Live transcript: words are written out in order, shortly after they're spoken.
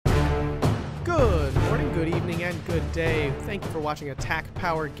Good morning, good evening, and good day. Thank you for watching Attack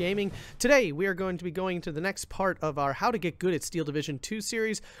Power Gaming. Today, we are going to be going to the next part of our How to Get Good at Steel Division 2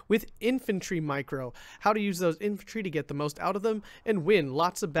 series with Infantry Micro. How to use those infantry to get the most out of them and win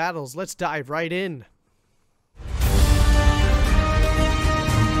lots of battles. Let's dive right in.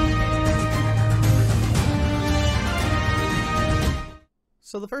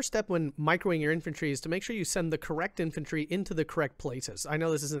 So the first step when microing your infantry is to make sure you send the correct infantry into the correct places. I know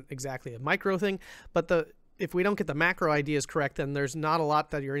this isn't exactly a micro thing, but if we don't get the macro ideas correct, then there's not a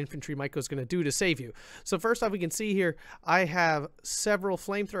lot that your infantry micro is going to do to save you. So first off, we can see here, I have several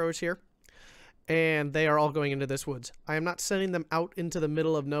flamethrowers here, and they are all going into this woods. I am not sending them out into the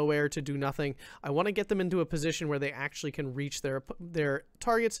middle of nowhere to do nothing. I want to get them into a position where they actually can reach their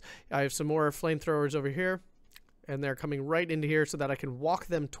targets. I have some more flamethrowers over here, and they're coming right into here so that I can walk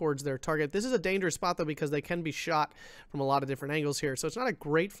them towards their target. This is a dangerous spot, though, because they can be shot from a lot of different angles here. So it's not a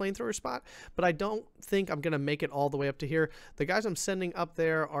great flamethrower spot, but I don't think I'm going to make it all the way up to here. The guys I'm sending up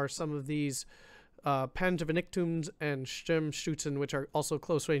there are some of these Panzervenictums and Sturmschützen, which are also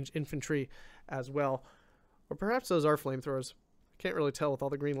close-range infantry as well. Or perhaps those are flamethrowers. I can't really tell with all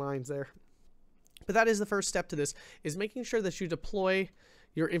the green lines there. But that is the first step to this, is making sure that you deploy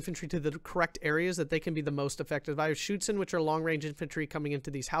your infantry to the correct areas that they can be the most effective. I have Schützen, which are long-range infantry coming into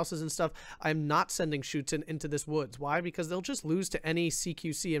these houses and stuff. I'm not sending Schützen into this woods. Why? Because they'll just lose to any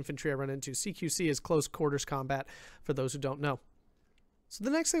CQC infantry I run into. CQC is close quarters combat, for those who don't know. So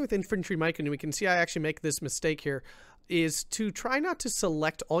the next thing with infantry micro, and we can see I actually make this mistake here, is to try not to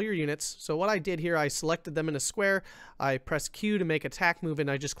select all your units. So what I did here, I selected them in a square, I pressed Q to make attack move, and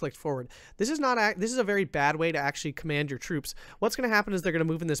I just clicked forward. This is a very bad way to actually command your troops. What's going to happen is they're going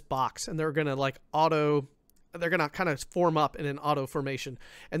to move in this box, and they're going to they're going to kind of form up in an auto formation.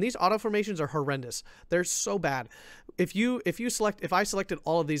 And these auto formations are horrendous. They're so bad. If I selected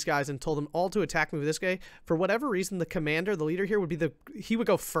all of these guys and told them all to attack move this guy, for whatever reason, the commander, the leader here he would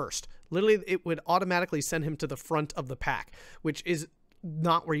go first. Literally, it would automatically send him to the front of the pack, which is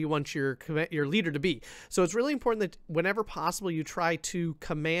not where you want your leader to be. So it's really important that whenever possible, you try to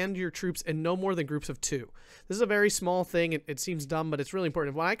command your troops in no more than groups of 2. This is a very small thing. It seems dumb, but it's really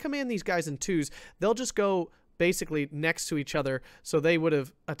important. When I command these guys in 2s, they'll just go basically next to each other, so they would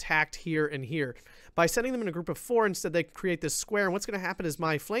have attacked here and here. By sending them in a group of 4, instead they create this square, and what's going to happen is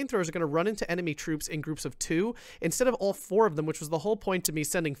my flamethrowers are going to run into enemy troops in groups of 2 instead of all 4 of them, which was the whole point to me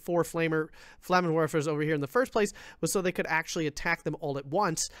sending 4 Flammenwerfers over here in the first place, was so they could actually attack them all at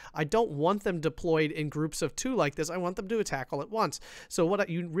once. I don't want them deployed in groups of 2 like this. I want them to attack all at once. So what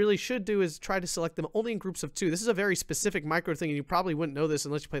you really should do is try to select them only in groups of 2. This is a very specific micro thing, and you probably wouldn't know this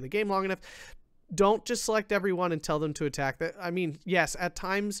unless you play the game long enough. Don't just select everyone and tell them to attack. I mean, yes, at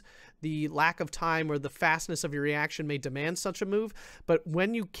times the lack of time or the fastness of your reaction may demand such a move, but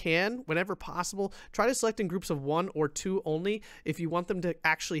when you can, whenever possible, try to select in groups of 1 or 2 only if you want them to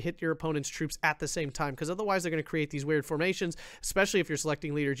actually hit your opponent's troops at the same time, because otherwise they're going to create these weird formations, especially if you're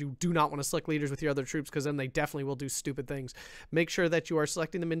selecting leaders. You do not want to select leaders with your other troops, because then they definitely will do stupid things. Make sure that you are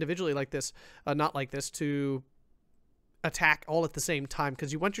selecting them individually like this, not like this, to attack all at the same time,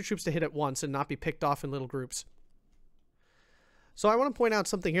 because you want your troops to hit at once and not be picked off in little groups. So I want to point out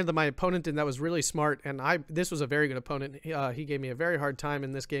something here that my opponent did that was really smart, and this was a very good opponent. He gave me a very hard time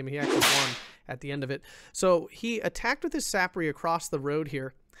in this game. He actually won at the end of it. So he attacked with his sappery across the road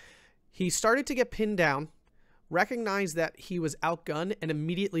here. He started to get pinned down, recognized that he was outgunned, and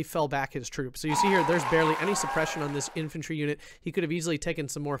immediately fell back his troops. So you see here, there's barely any suppression on this infantry unit. He could have easily taken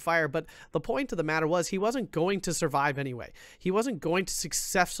some more fire, but the point of the matter was he wasn't going to survive anyway. He wasn't going to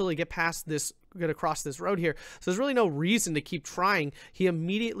successfully get across this road here. So there's really no reason to keep trying. He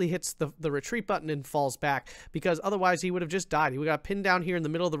immediately hits the retreat button and falls back, because otherwise he would have just died. He got pinned down here in the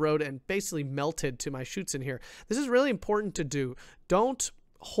middle of the road and basically melted to my Schützen here. This is really important to do. Don't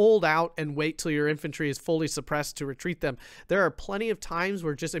hold out and wait till your infantry is fully suppressed to retreat them. There are plenty of times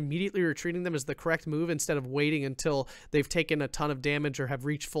where just immediately retreating them is the correct move instead of waiting until they've taken a ton of damage or have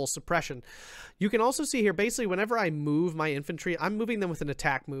reached full suppression. You can also see here, basically, whenever I move my infantry, I'm moving them with an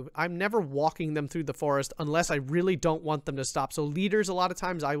attack move. I'm never walking them through the forest unless I really don't want them to stop. So leaders, a lot of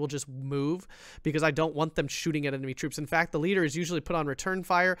times I will just move because I don't want them shooting at enemy troops. In fact, the leader is usually put on return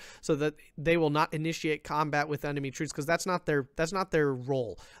fire so that they will not initiate combat with enemy troops, because that's not their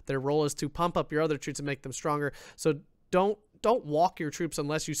role. Their role is to pump up your other troops and make them stronger. So don't walk your troops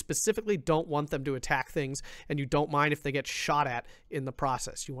unless you specifically don't want them to attack things and you don't mind if they get shot at in the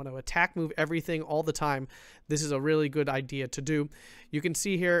process. You want to attack move everything all the time. This is a really good idea to do. You can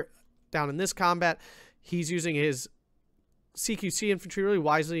see here down in this combat, he's using his CQC infantry really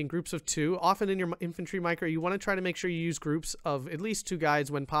wisely in groups of 2. Often in your infantry micro, you want to try to make sure you use groups of at least 2 guys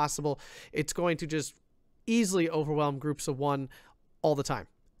when possible. It's going to just easily overwhelm groups of 1 all the time.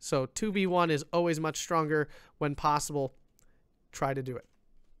 So 2v1 is always much stronger when possible. Try to do it.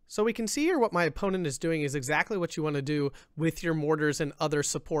 So we can see here what my opponent is doing is exactly what you want to do with your mortars and other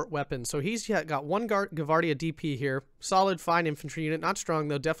support weapons. So he's got 1 Gavardia DP here. Solid, fine infantry unit. Not strong,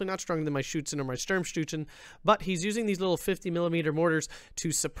 though. Definitely not stronger than my Schutzen or my Sturmstutzen. But he's using these little 50mm mortars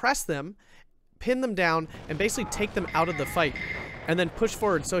to suppress them, pin them down, and basically take them out of the fight. And then push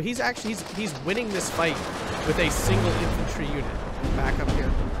forward. So he's actually, he's winning this fight with a single infantry unit. Back up here.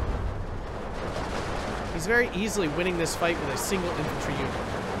 He's very easily winning this fight with a single infantry unit.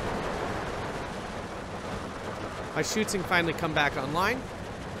 My Schutzen finally come back online.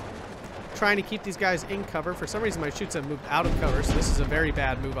 Trying to keep these guys in cover. For some reason, my Schutzen moved out of cover, so this is a very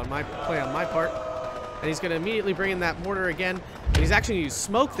bad move on my play on my part. And he's going to immediately bring in that mortar again. And he's actually going to use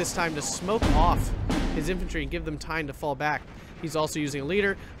smoke this time to smoke off his infantry and give them time to fall back. He's also using a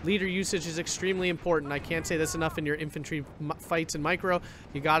leader. Leader usage is extremely important. I can't say this enough in your infantry fights in micro.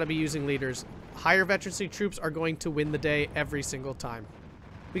 You got to be using leaders. Higher veterancy troops are going to win the day every single time.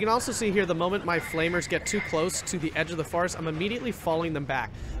 We can also see here the moment my flamers get too close to the edge of the forest, I'm immediately falling them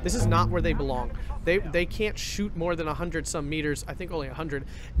back. This is not where they belong. They can't shoot more than 100-some meters, I think only 100,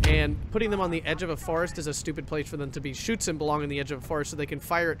 and putting them on the edge of a forest is a stupid place for them to be. Schutzen belong on the edge of a forest so they can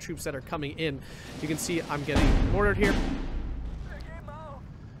fire at troops that are coming in. You can see I'm getting mortared here.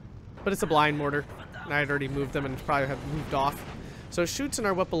 But it's a blind mortar, and I had already moved them and probably have moved off. So Schutzen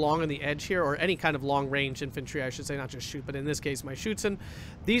are what belong on the edge here, or any kind of long-range infantry, I should say, not just shoot, but in this case, my Schutzen.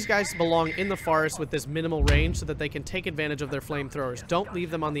 These guys belong in the forest with this minimal range so that they can take advantage of their flamethrowers. Don't leave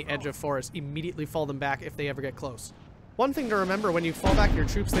them on the edge of forest. Immediately fall them back if they ever get close. One thing to remember, when you fall back your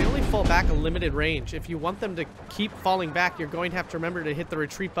troops, they only fall back a limited range. If you want them to keep falling back, you're going to have to remember to hit the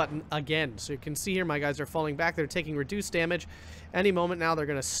retreat button again. So you can see here my guys are falling back. They're taking reduced damage. Any moment now they're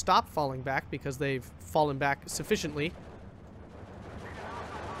going to stop falling back because they've fallen back sufficiently.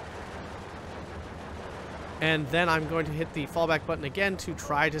 And then I'm going to hit the fallback button again to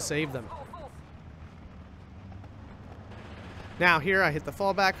try to save them. Now here I hit the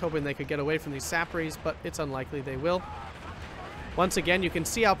fallback, hoping they could get away from these sappers, but it's unlikely they will. Once again, you can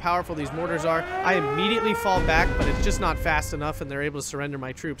see how powerful these mortars are. I immediately fall back, but it's just not fast enough and they're able to surrender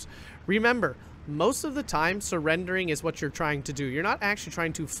my troops. Remember, most of the time surrendering is what you're trying to do. You're not actually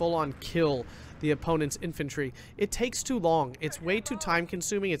trying to full-on kill the opponent's infantry. It takes too long. It's way too time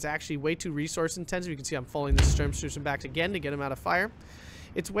consuming. It's actually way too resource intensive. You can see I'm following this Sturmstutzen back again to get him out of fire.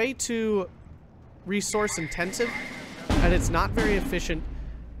 It's way too resource intensive and it's not very efficient.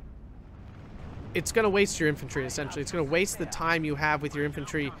 It's going to waste your infantry essentially. It's going to waste the time you have with your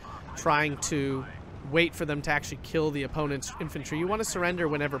infantry trying to wait for them to actually kill the opponent's infantry. You want to surrender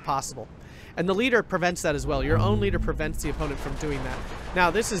whenever possible. And the leader prevents that as well. Your own leader prevents the opponent from doing that. Now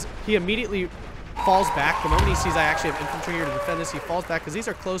this is, he immediately falls back. The moment he sees I actually have infantry here to defend this, he falls back because these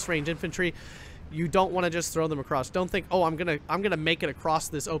are close range infantry. You don't want to just throw them across. Don't think, oh, I'm gonna make it across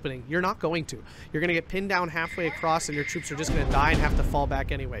this opening. You're not going to. You're gonna get pinned down halfway across and your troops are just gonna die and have to fall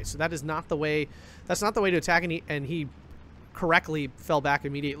back anyway. So that is not the way, that's not the way to attack, and he correctly fell back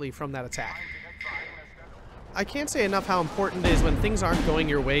immediately from that attack. I can't say enough how important it is when things aren't going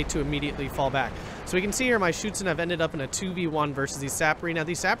your way to immediately fall back. So we can see here my Schutzen have ended up in a 2v1 versus these Sapri. Now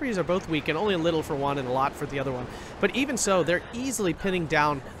these Sapris are both weak and only a little for one and a lot for the other one. But even so, they're easily pinning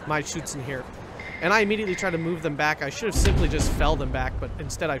down my Schutzen here. And I immediately try to move them back. I should have simply just fell them back, but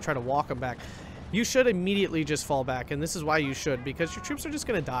instead I try to walk them back. You should immediately just fall back, and this is why you should, because your troops are just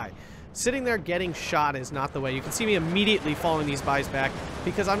going to die. Sitting there getting shot is not the way. You can see me immediately falling these guys back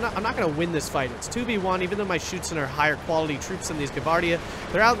because I'm not going to win this fight. It's 2v1, even though my Schutzen are higher quality troops than these Gavardia.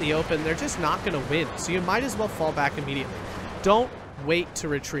 They're out in the open. They're just not going to win. So you might as well fall back immediately. Don't wait to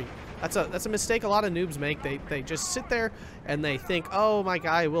retreat. That's a mistake a lot of noobs make. They just sit there and they think, oh, my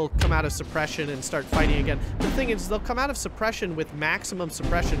guy will come out of suppression and start fighting again. The thing is, they'll come out of suppression with maximum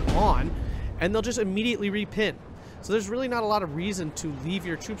suppression on, and they'll just immediately repin. So there's really not a lot of reason to leave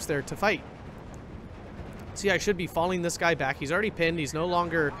your troops there to fight. See, I should be falling this guy back. He's already pinned. He's no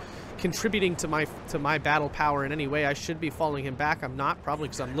longer contributing to my battle power in any way. I should be falling him back. I'm not, probably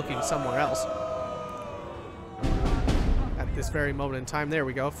because I'm looking somewhere else. At this very moment in time, there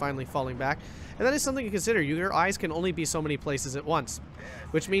we go, finally falling back. And that is something to consider. Your eyes can only be so many places at once,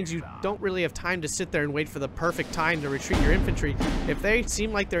 which means you don't really have time to sit there and wait for the perfect time to retreat your infantry. If they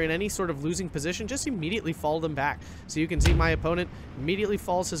seem like they're in any sort of losing position, just immediately fall them back. So you can see my opponent immediately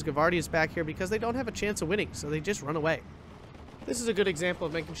falls his Gavardias back here because they don't have a chance of winning, so they just run away. This is a good example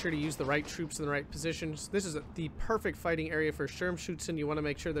of making sure to use the right troops in the right positions. This is the perfect fighting area for Sturmschützen. You want to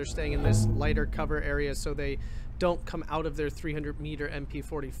make sure they're staying in this lighter cover area so they don't come out of their 300-meter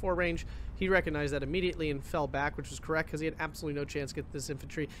MP44 range. He recognized that immediately and fell back, which was correct because he had absolutely no chance to get this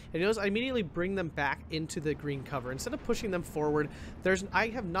infantry. And you notice I immediately bring them back into the green cover. Instead of pushing them forward, I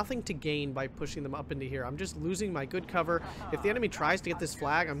have nothing to gain by pushing them up into here. I'm just losing my good cover. If the enemy tries to get this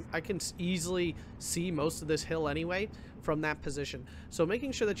flag, I can easily see most of this hill anyway from that position. So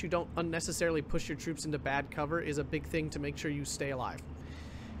making sure that you don't unnecessarily push your troops into bad cover is a big thing to make sure you stay alive.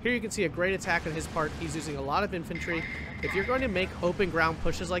 Here you can see a great attack on his part. He's using a lot of infantry. If you're going to make open ground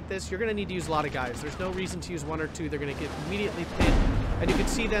pushes like this, you're going to need to use a lot of guys. There's no reason to use one or two. They're going to get immediately pinned. And you can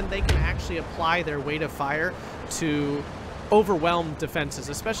see then they can actually apply their weight of fire to overwhelm defenses,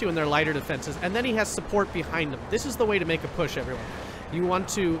 especially when they're lighter defenses. And then he has support behind him. This is the way to make a push, everyone. You want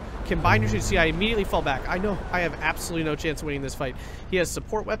to combine your troops. See, I immediately fall back. I know I have absolutely no chance of winning this fight. He has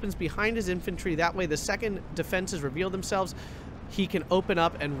support weapons behind his infantry. That way, the second defenses reveal themselves, he can open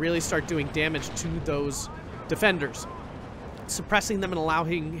up and really start doing damage to those defenders, suppressing them and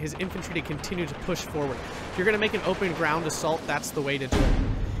allowing his infantry to continue to push forward. If you're going to make an open ground assault, that's the way to do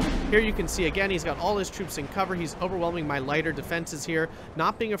it. Here you can see again, he's got all his troops in cover. He's overwhelming my lighter defenses here,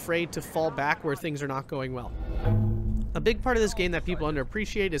 not being afraid to fall back where things are not going well. A big part of this game that people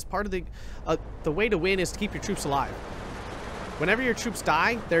underappreciate is part of the way to win is to keep your troops alive. Whenever your troops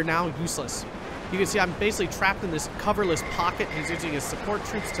die, they're now useless. You can see I'm basically trapped in this coverless pocket. He's using his support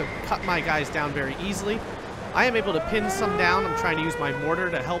troops to cut my guys down very easily. I am able to pin some down. I'm trying to use my mortar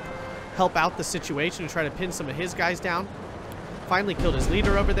to help out the situation and try to pin some of his guys down. Finally killed his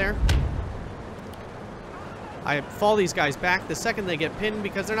leader over there. I fall these guys back the second they get pinned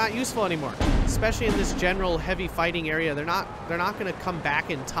because they're not useful anymore. Especially in this general heavy fighting area, they're not going to come back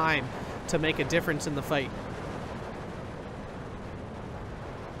in time to make a difference in the fight.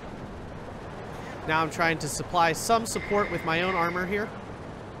 Now I'm trying to supply some support with my own armor here,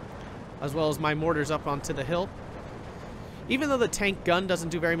 as well as my mortars up onto the hill. Even though the tank gun doesn't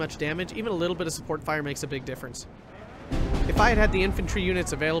do very much damage, even a little bit of support fire makes a big difference. If I had had the infantry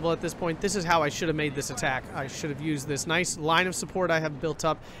units available at this point, this is how I should have made this attack. I should have used this nice line of support I have built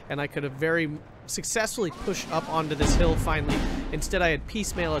up, and I could have very successfully pushed up onto this hill finally. Instead, I had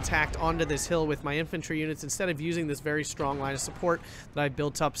piecemeal attacked onto this hill with my infantry units instead of using this very strong line of support that I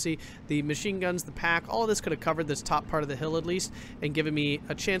built up. See, the machine guns, the pack, all of this could have covered this top part of the hill at least and given me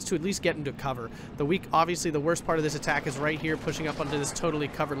a chance to at least get into cover. Obviously, the worst part of this attack is right here, pushing up onto this totally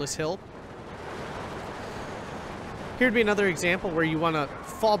coverless hill. Here'd be another example where you want to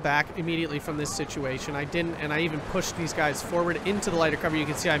fall back immediately from this situation. I didn't, and I even pushed these guys forward into the lighter cover. You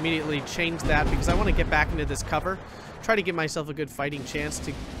can see I immediately changed that because I want to get back into this cover. Try to give myself a good fighting chance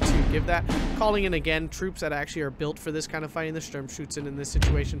to give that. Calling in again troops that actually are built for this kind of fighting. The Sturmschützen in this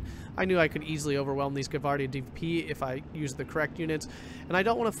situation. I knew I could easily overwhelm these Gvardia DP if I used the correct units. And I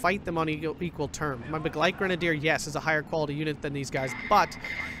don't want to fight them on equal terms. My Begleit Grenadier, yes, is a higher quality unit than these guys, but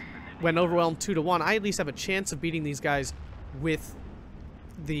when overwhelmed 2-1, I at least have a chance of beating these guys with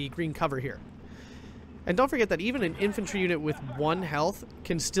the green cover here. And don't forget that even an infantry unit with 1 health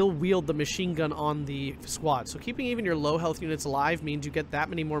can still wield the machine gun on the squad. So keeping even your low health units alive means you get that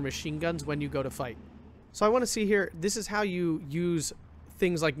many more machine guns when you go to fight. So I want to see here, this is how you use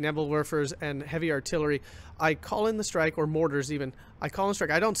things like Nebelwerfers and heavy artillery. I call in the strike, or mortars even. I call in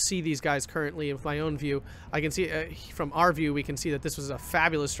strike. I don't see these guys currently with my own view. I can see, from our view, we can see that this was a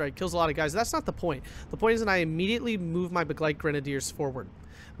fabulous strike. Kills a lot of guys. That's not the point. The point is that I immediately move my Begleit Grenadiers forward.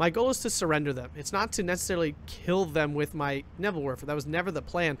 My goal is to surrender them. It's not to necessarily kill them with my Nebelwerfer. That was never the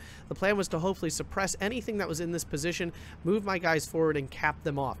plan. The plan was to hopefully suppress anything that was in this position, move my guys forward, and cap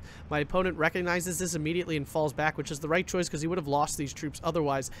them off. My opponent recognizes this immediately and falls back, which is the right choice because he would have lost these troops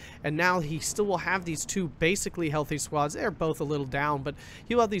otherwise. And now he still will have these 2 basically healthy squads. They're both a little down, but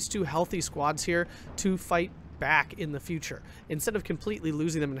he'll have these 2 healthy squads here to fight back in the future instead of completely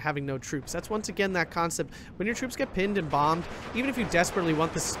losing them and having no troops. That's once again that concept. When your troops get pinned and bombed, even if you desperately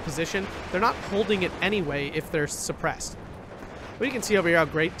want this position, they're not holding it anyway if they're suppressed. But you can see over here how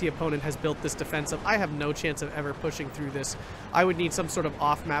great the opponent has built this defensive. I have no chance of ever pushing through this. I would need some sort of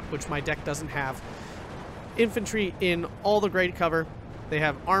off map, which my deck doesn't have. Infantry in all the great cover. They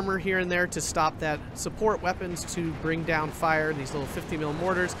have armor here and there to stop that. Support weapons to bring down fire. These little 50mm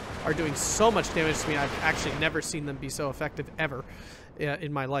mortars are doing so much damage to me. I've actually never seen them be so effective ever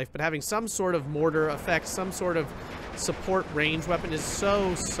in my life. But having some sort of mortar effect, some sort of support range weapon is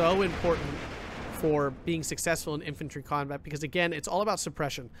so important for being successful in infantry combat because, again, it's all about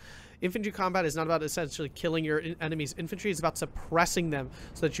suppression. Infantry combat is not about essentially killing your enemy's infantry. It's about suppressing them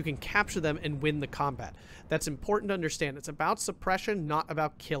so that you can capture them and win the combat. That's important to understand. It's about suppression, not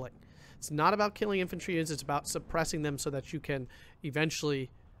about killing. It's not about killing infantry units. It's about suppressing them so that you can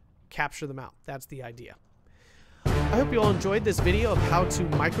eventually capture them out. That's the idea. I hope you all enjoyed this video of how to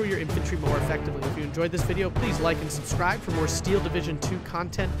micro your infantry more effectively. If you enjoyed this video, please like and subscribe for more Steel Division 2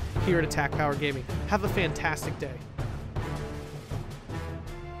 content here at Attack Power Gaming. Have a fantastic day.